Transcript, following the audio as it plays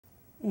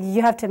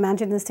You have to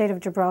imagine the Strait of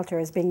Gibraltar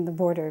as being the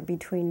border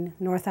between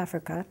North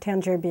Africa,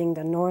 Tangier being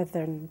the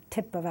northern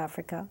tip of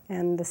Africa,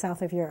 and the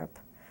south of Europe.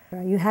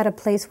 You had a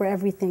place where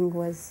everything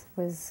was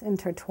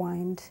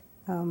intertwined,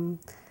 and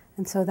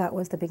so that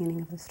was the beginning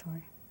of the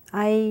story.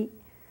 I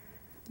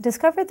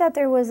discovered that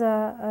there was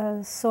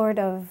a sort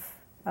of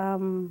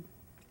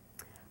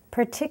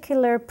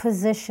particular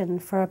position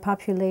for a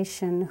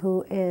population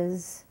who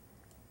is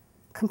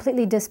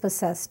completely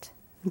dispossessed.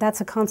 That's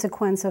a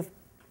consequence of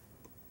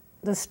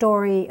the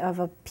story of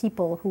a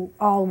people who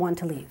all want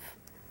to leave.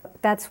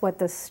 That's what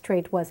the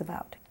strait was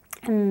about.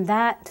 And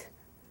that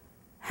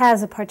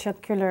has a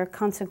particular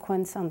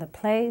consequence on the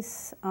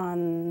place,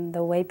 on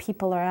the way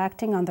people are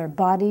acting, on their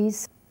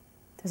bodies.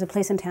 There's a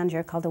place in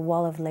Tangier called the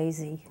Wall of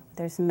Lazy.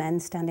 There's men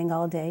standing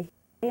all day.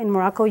 In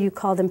Morocco, you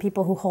call them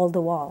people who hold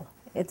the wall.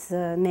 It's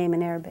a name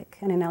in Arabic,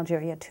 and in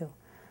Algeria too.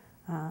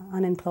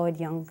 Unemployed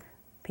young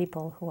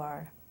people who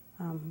are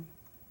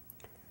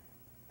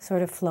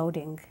sort of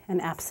floating and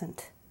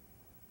absent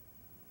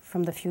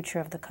from the future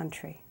of the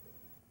country.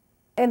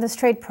 In the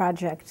Strait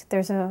project,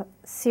 there's a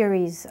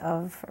series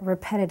of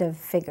repetitive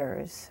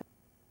figures.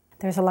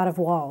 There's a lot of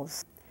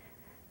walls.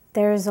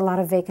 There's a lot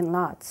of vacant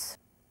lots.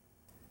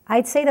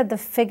 I'd say that the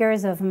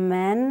figures of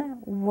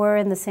men were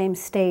in the same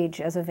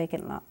stage as a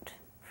vacant lot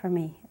for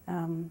me.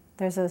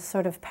 There's a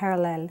sort of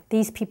parallel.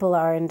 These people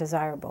are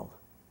undesirable.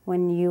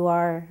 When you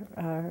are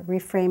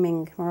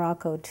reframing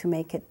Morocco to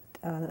make it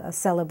a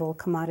sellable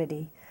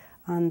commodity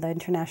on the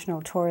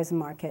international tourism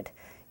market,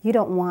 you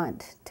don't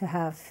want to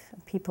have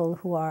people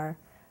who are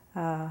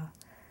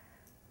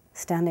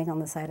standing on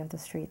the side of the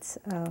streets,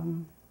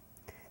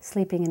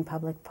 sleeping in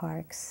public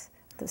parks,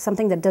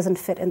 something that doesn't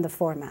fit in the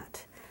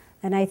format.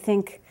 And I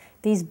think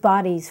these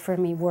bodies, for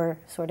me, were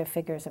sort of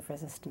figures of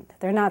resistance.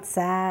 They're not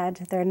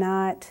sad, they're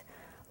not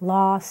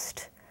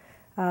lost,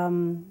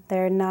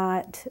 they're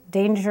not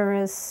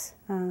dangerous,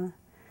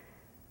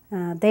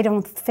 they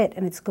don't fit,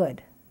 and it's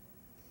good.